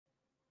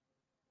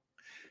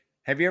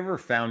Have you ever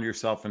found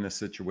yourself in a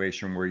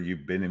situation where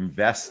you've been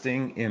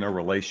investing in a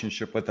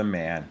relationship with a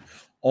man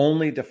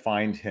only to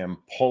find him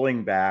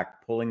pulling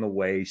back, pulling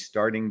away,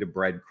 starting to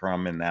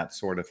breadcrumb and that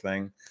sort of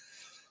thing?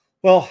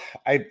 Well,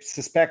 I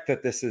suspect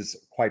that this is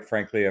quite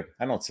frankly,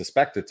 I don't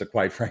suspect it's a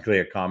quite frankly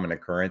a common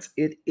occurrence.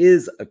 It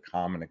is a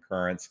common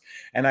occurrence.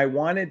 And I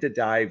wanted to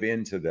dive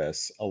into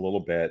this a little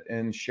bit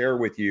and share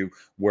with you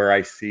where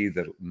I see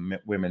that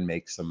women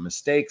make some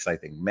mistakes. I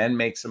think men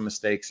make some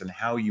mistakes and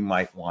how you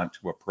might want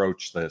to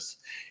approach this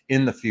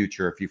in the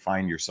future if you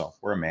find yourself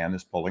where a man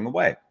is pulling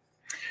away.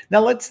 Now,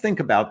 let's think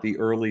about the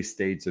early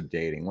stage of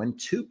dating. When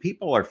two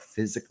people are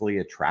physically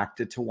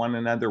attracted to one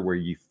another, where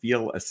you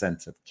feel a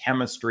sense of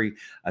chemistry,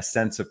 a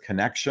sense of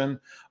connection,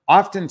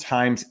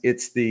 oftentimes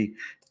it's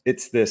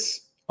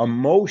this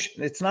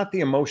emotion, it's not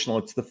the emotional,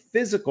 it's the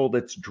physical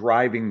that's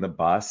driving the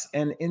bus.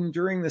 And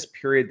during this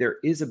period, there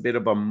is a bit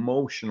of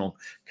emotional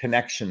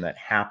connection that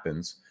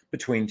happens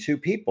between two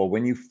people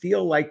when you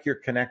feel like you're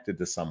connected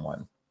to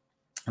someone.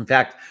 In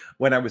fact,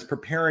 when I was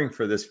preparing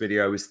for this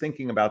video, I was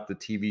thinking about the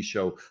TV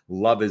show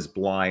Love is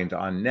Blind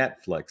on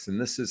Netflix. And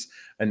this is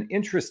an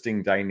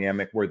interesting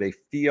dynamic where they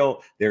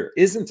feel there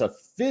isn't a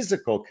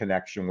physical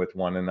connection with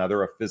one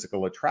another, a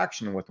physical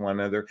attraction with one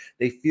another.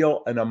 They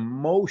feel an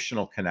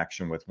emotional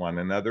connection with one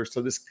another.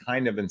 So this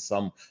kind of, in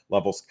some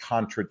levels,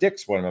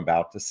 contradicts what I'm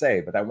about to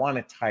say, but I want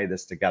to tie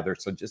this together.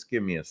 So just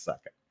give me a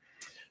second.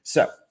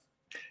 So,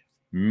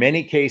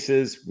 many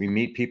cases, we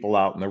meet people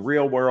out in the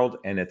real world,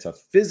 and it's a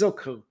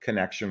physical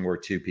connection where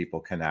two people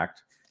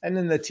connect. And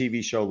in the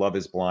TV show Love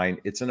is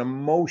Blind, it's an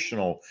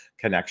emotional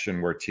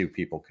connection where two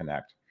people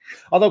connect.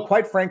 Although,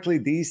 quite frankly,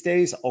 these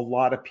days, a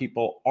lot of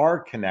people are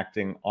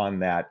connecting on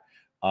that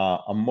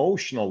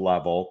emotional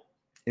level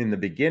in the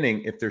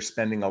beginning if they're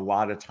spending a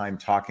lot of time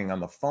talking on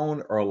the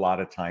phone or a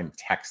lot of time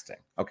texting.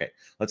 Okay,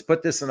 let's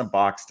put this in a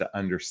box to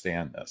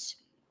understand this.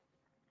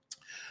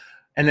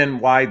 And then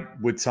why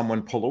would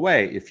someone pull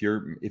away if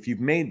you've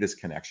made this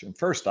connection?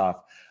 First off,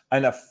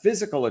 a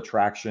physical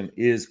attraction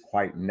is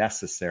quite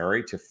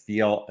necessary to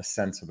feel a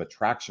sense of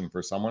attraction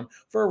for someone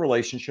for a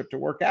relationship to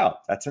work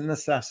out. That's a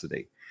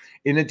necessity.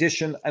 In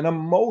addition, an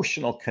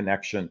emotional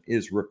connection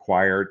is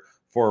required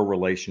for a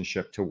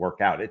relationship to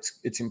work out.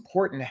 It's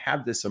important to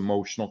have this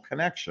emotional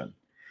connection.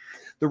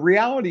 The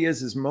reality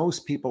is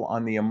most people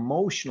on the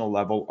emotional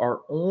level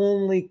are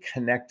only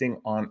connecting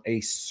on a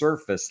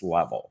surface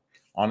level.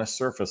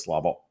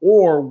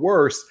 Or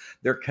worse,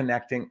 they're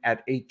connecting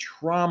at a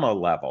trauma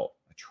level.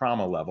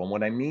 And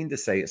what I mean to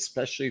say,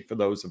 especially for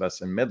those of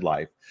us in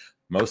midlife,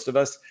 most of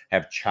us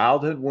have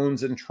childhood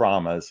wounds and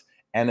traumas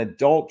and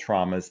adult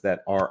traumas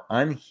that are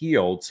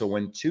unhealed. So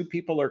when two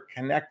people are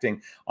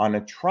connecting on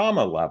a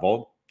trauma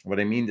level, what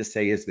I mean to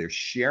say is they're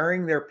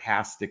sharing their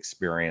past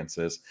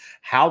experiences,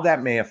 how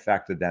that may have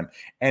affected them,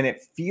 and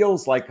it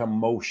feels like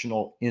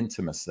emotional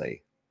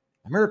intimacy.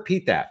 I'm going to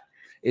repeat that.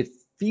 It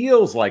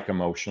feels like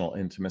emotional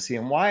intimacy.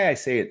 And why I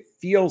say it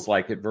feels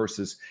like it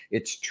versus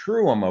it's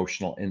true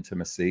emotional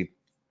intimacy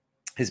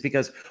is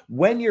because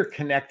when you're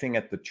connecting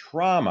at the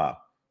trauma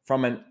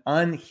from an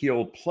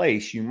unhealed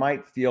place, you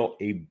might feel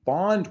a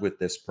bond with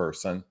this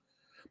person,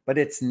 but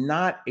it's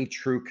not a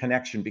true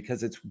connection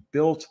because it's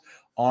built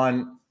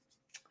on,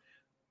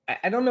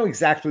 I don't know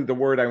exactly the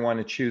word I want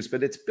to choose,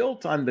 but it's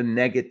built on the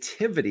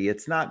negativity.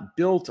 It's not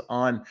built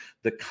on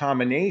the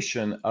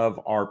combination of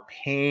our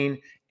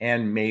pain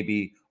and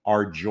maybe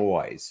our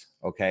joys.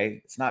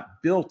 Okay. It's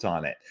not built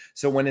on it.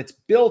 So when it's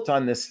built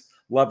on this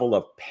level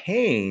of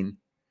pain,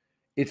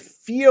 it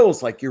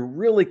feels like you're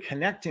really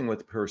connecting with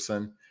the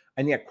person.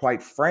 And yet,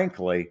 quite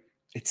frankly,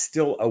 it's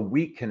still a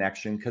weak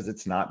connection because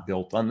it's not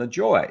built on the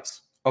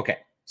joys. Okay.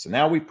 So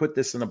now we put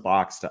this in a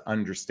box to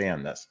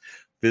understand this.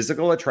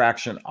 Physical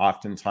attraction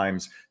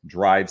oftentimes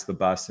drives the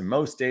bus in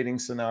most dating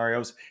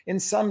scenarios. In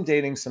some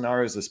dating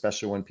scenarios,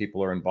 especially when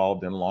people are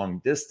involved in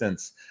long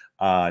distance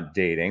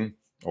dating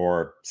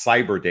or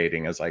cyber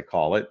dating, as I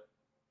call it,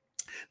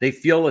 they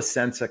feel a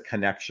sense of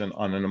connection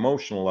on an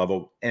emotional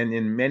level. And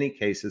in many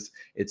cases,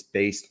 it's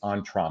based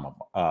on trauma,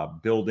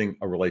 building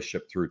a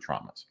relationship through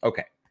traumas.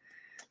 Okay.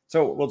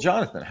 So, well,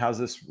 Jonathan,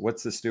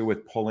 what's this do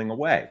with pulling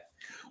away?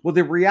 Well,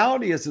 the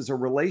reality is a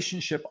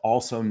relationship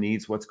also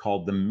needs what's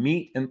called the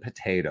meat and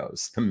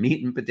potatoes,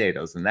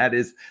 and that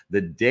is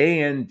the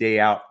day in, day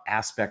out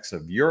aspects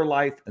of your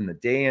life and the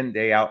day in,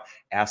 day out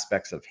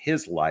aspects of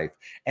his life,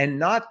 and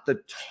not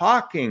the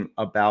talking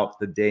about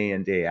the day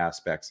in, day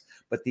aspects,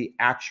 but the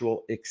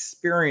actual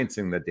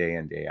experiencing the day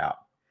in, day out.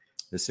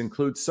 This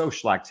includes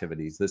social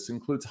activities. This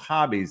includes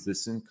hobbies.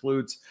 This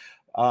includes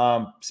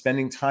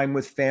spending time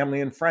with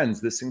family and friends.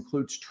 This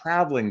includes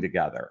traveling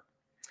together.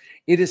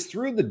 It is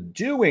through the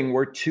doing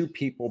where two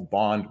people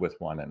bond with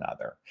one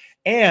another.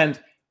 And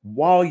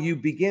while you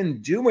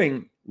begin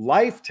doing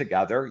life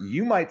together,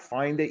 you might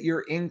find that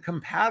you're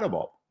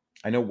incompatible.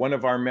 I know one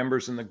of our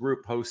members in the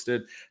group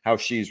posted how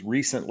she's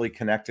recently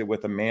connected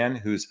with a man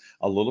who's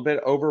a little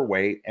bit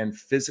overweight, and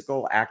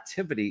physical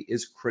activity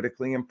is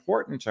critically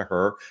important to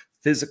her.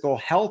 Physical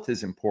health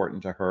is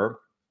important to her,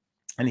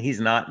 and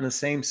he's not in the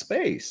same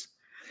space.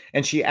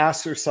 And she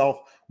asks herself,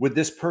 Would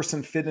this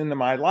person fit into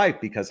my life?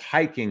 Because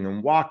hiking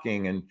and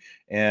walking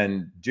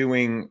and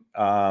doing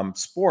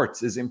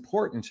sports is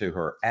important to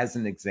her, as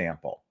an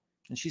example.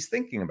 And she's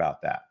thinking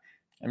about that.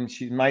 And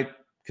she might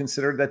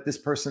consider that this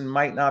person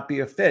might not be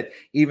a fit,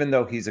 even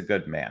though he's a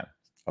good man.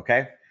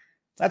 Okay.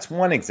 That's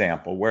one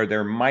example where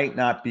there might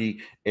not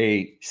be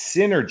a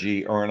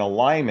synergy or an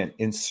alignment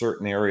in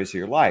certain areas of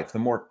your life. The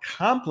more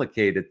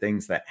complicated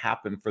things that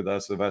happen for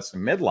those of us in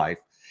midlife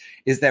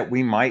is that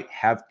we might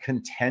have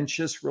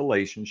contentious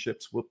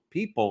relationships with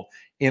people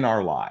in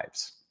our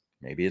lives.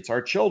 Maybe it's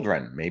our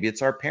children, maybe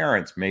it's our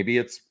parents, maybe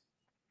it's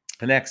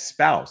an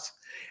ex-spouse.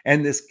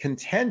 And this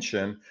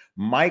contention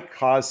might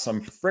cause some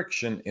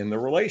friction in the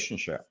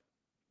relationship.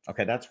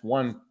 Okay, that's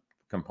one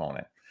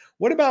component.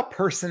 What about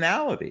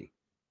personality?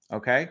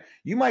 Okay,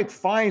 you might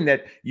find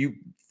that you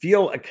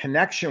feel a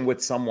connection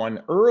with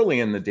someone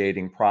early in the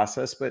dating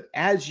process, but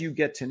as you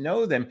get to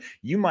know them,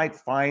 they might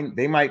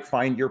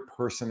find your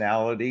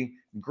personality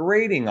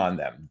grating on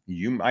them.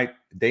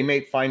 They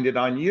may find it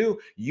on you,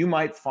 you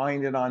might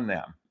find it on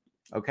them.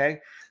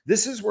 Okay,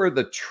 this is where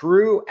the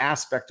true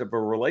aspect of a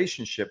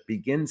relationship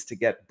begins to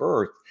get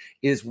birthed,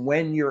 is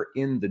when you're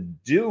in the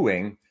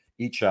doing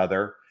each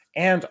other,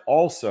 and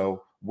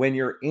also when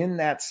you're in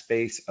that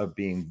space of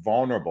being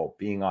vulnerable,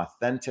 being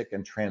authentic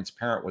and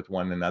transparent with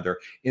one another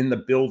in the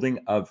building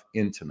of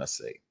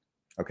intimacy.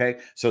 Okay,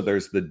 so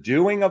there's the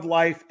doing of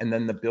life and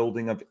then the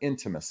building of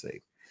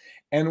intimacy.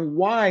 And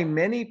why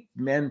many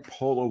men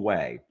pull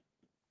away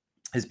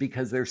is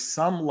because there's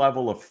some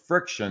level of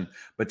friction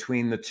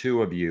between the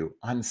two of you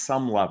on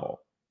some level.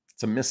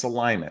 It's a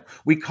misalignment.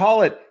 We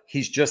call it,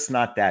 he's just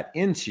not that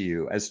into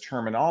you, as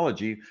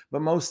terminology,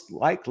 but most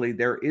likely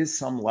there is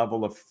some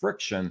level of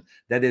friction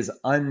that is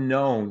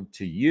unknown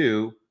to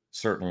you,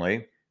 certainly.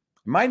 It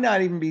might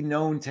not even be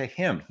known to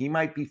him. He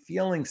might be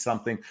feeling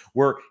something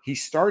where he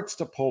starts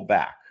to pull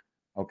back,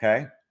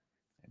 okay,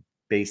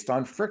 based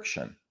on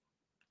friction.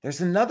 There's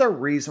another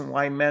reason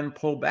why men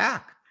pull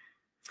back.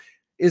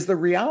 The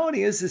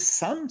reality is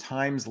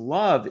sometimes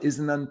love is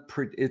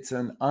it's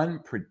an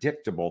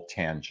unpredictable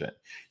tangent.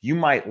 You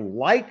might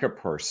like a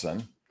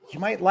person, you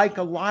might like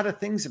a lot of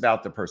things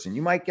about the person.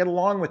 You might get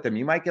along with them.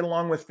 You might get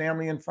along with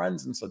family and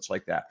friends and such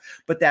like that.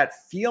 But that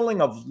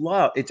feeling of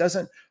love, it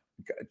doesn't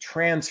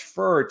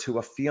transfer to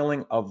a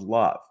feeling of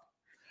love.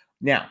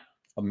 Now,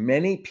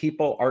 many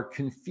people are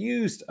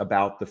confused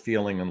about the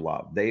feeling of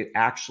love. They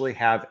actually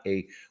have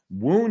a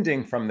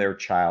wounding from their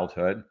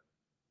childhood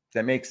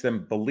that makes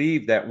them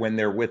believe that when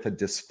they're with a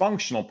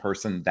dysfunctional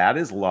person, that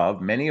is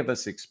love. Many of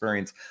us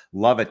experience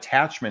love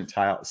attachment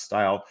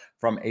style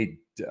from a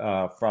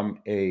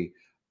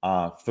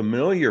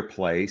familiar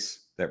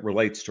place that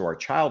relates to our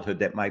childhood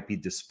that might be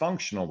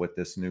dysfunctional with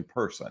this new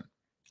person.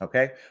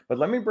 Okay, but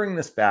let me bring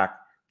this back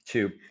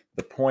to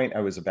the point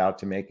I was about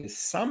to make. Is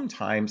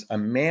sometimes a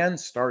man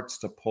starts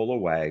to pull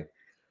away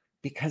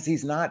because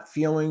he's not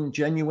feeling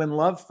genuine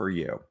love for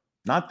you,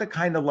 not the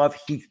kind of love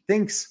he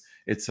thinks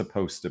it's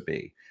supposed to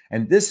be.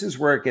 And this is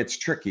where it gets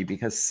tricky,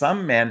 because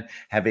some men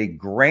have a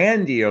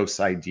grandiose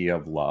idea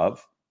of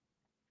love.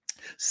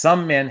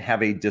 Some men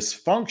have a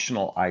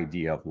dysfunctional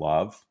idea of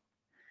love.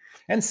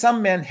 And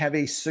some men have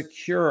a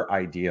secure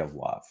idea of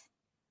love.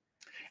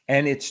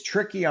 And it's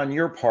tricky on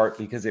your part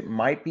because it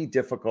might be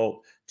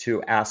difficult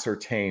to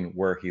ascertain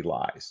where he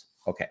lies.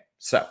 Okay,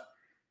 so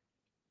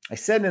I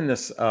said in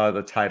this,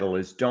 the title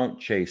is Don't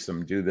Chase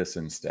Him, Do This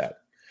Instead.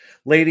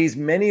 Ladies,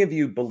 many of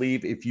you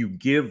believe if you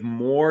give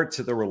more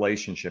to the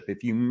relationship,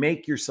 if you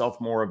make yourself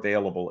more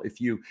available,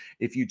 if you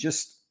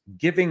just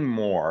giving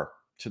more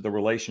to the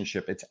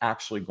relationship, it's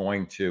actually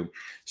going to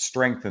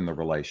strengthen the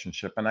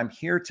relationship. And I'm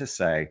here to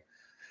say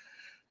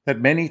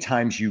that many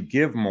times you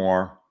give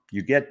more,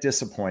 you get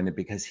disappointed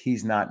because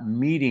he's not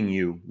meeting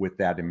you with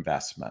that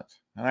investment.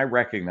 And I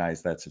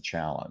recognize that's a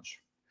challenge.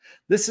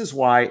 This is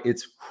why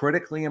it's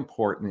critically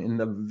important in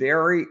the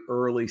very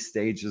early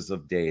stages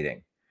of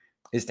dating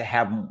is to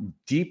have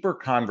deeper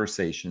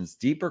conversations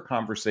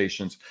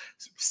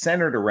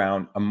centered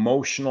around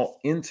emotional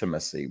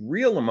intimacy,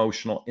 real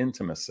emotional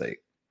intimacy.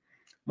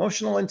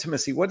 Emotional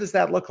intimacy, what does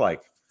that look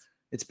like?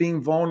 It's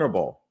being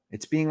vulnerable.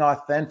 It's being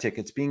authentic.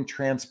 It's being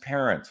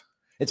transparent.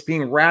 It's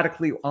being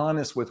radically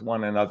honest with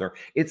one another.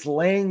 It's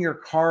laying your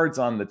cards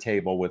on the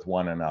table with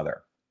one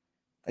another.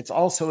 It's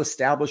also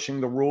establishing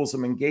the rules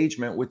of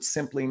engagement, which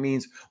simply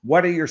means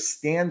what are your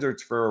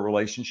standards for a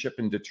relationship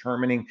and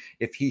determining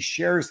if he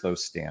shares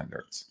those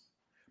standards.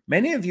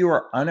 Many of you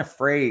are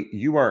afraid,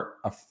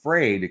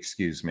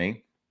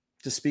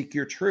 to speak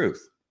your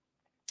truth.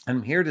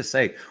 I'm here to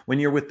say,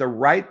 when you're with the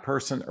right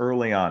person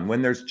early on,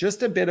 when there's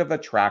just a bit of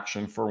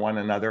attraction for one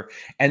another,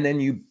 and then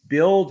you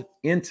build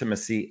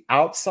intimacy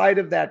outside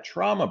of that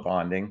trauma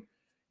bonding,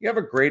 you have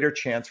a greater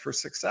chance for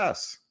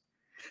success.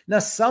 Now,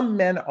 some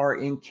men are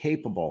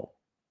incapable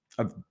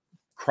of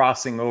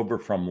crossing over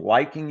from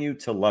liking you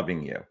to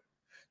loving you.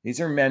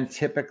 These are men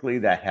typically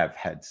that have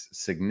had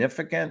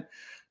significant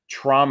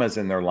traumas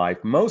in their life,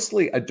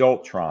 mostly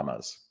adult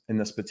traumas in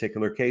this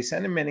particular case,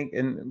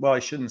 and well, I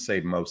shouldn't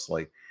say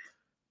mostly.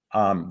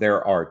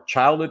 There are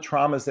childhood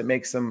traumas that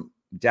makes them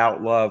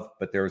doubt love,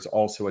 but there's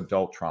also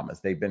adult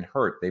traumas. They've been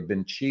hurt. They've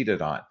been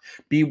cheated on.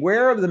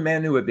 Beware of the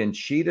men who have been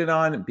cheated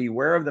on.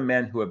 Beware of the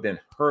men who have been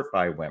hurt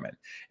by women.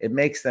 It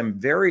makes them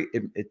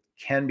it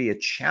can be a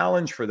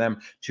challenge for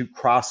them to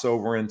cross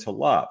over into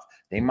love.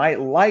 They might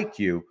like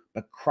you,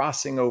 but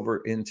crossing over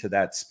into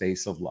that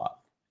space of love.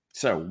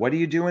 So what do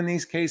you do in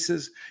these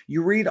cases?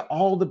 You read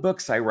all the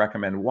books I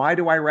recommend. Why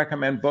do I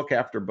recommend book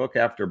after book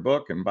after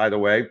book? And by the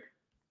way,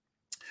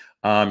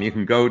 you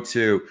can go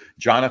to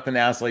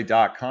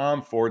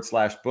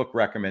jonathanashlay.com/book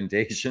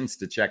recommendations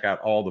to check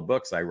out all the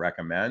books I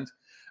recommend.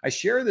 I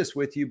share this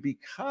with you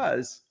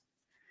because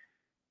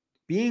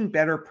being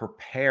better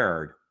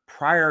prepared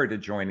prior to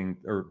joining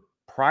or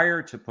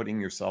prior to putting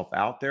yourself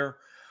out there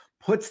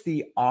puts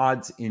the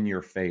odds in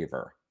your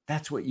favor.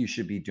 That's what you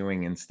should be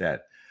doing instead.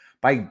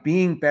 By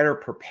being better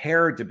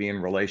prepared to be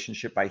in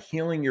relationship, by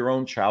healing your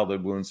own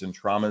childhood wounds and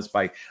traumas,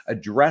 by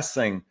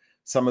addressing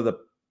some of the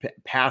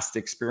past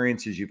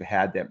experiences you've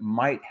had that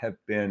might have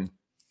been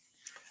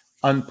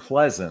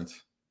unpleasant,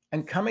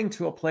 and coming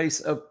to a place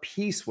of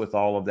peace with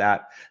all of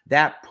that,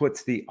 that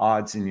puts the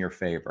odds in your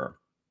favor.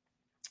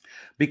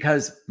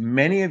 Because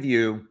many of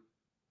you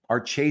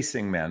are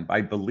chasing men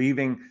by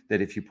believing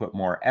that if you put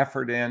more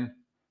effort in,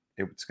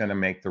 it's going to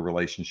make the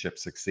relationship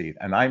succeed.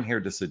 And I'm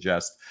here to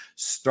suggest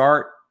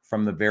start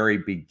from the very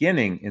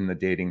beginning in the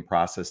dating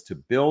process to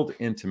build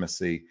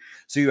intimacy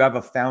so you have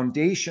a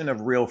foundation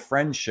of real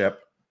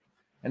friendship.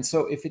 And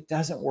so if it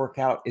doesn't work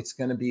out, it's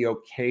going to be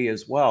okay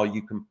as well.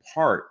 You can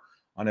part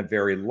on a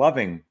very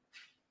loving,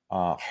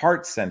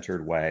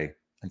 heart-centered way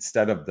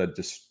instead of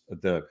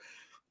the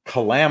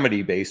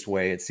calamity-based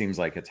way it seems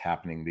like it's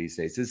happening these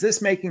days. Is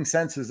this making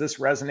sense? Is this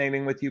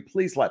resonating with you?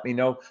 Please let me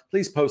know.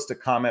 Please post a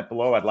comment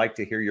below. I'd like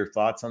to hear your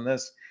thoughts on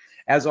this.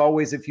 As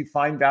always, if you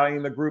find value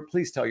in the group,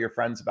 please tell your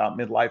friends about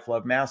Midlife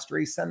Love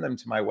Mastery. Send them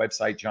to my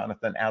website,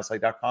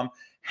 jonathanaslay.com.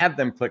 Have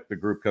them click the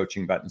group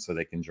coaching button so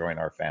they can join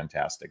our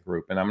fantastic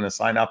group. And I'm going to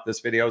sign off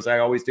this video as I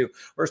always do.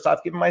 First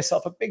off, giving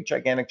myself a big,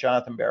 gigantic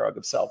Jonathon Bear hug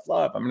of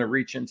self-love. I'm going to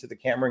reach into the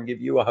camera and give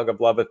you a hug of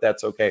love if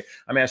that's okay.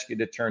 I'm asking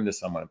you to turn to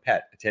someone, a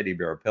pet, a teddy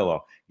bear, a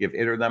pillow. Give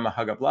it or them a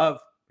hug of love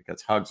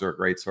because hugs are a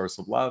great source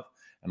of love.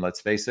 And let's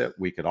face it,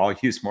 we could all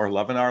use more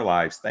love in our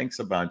lives. Thanks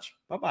a bunch.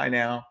 Bye-bye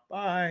now.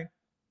 Bye.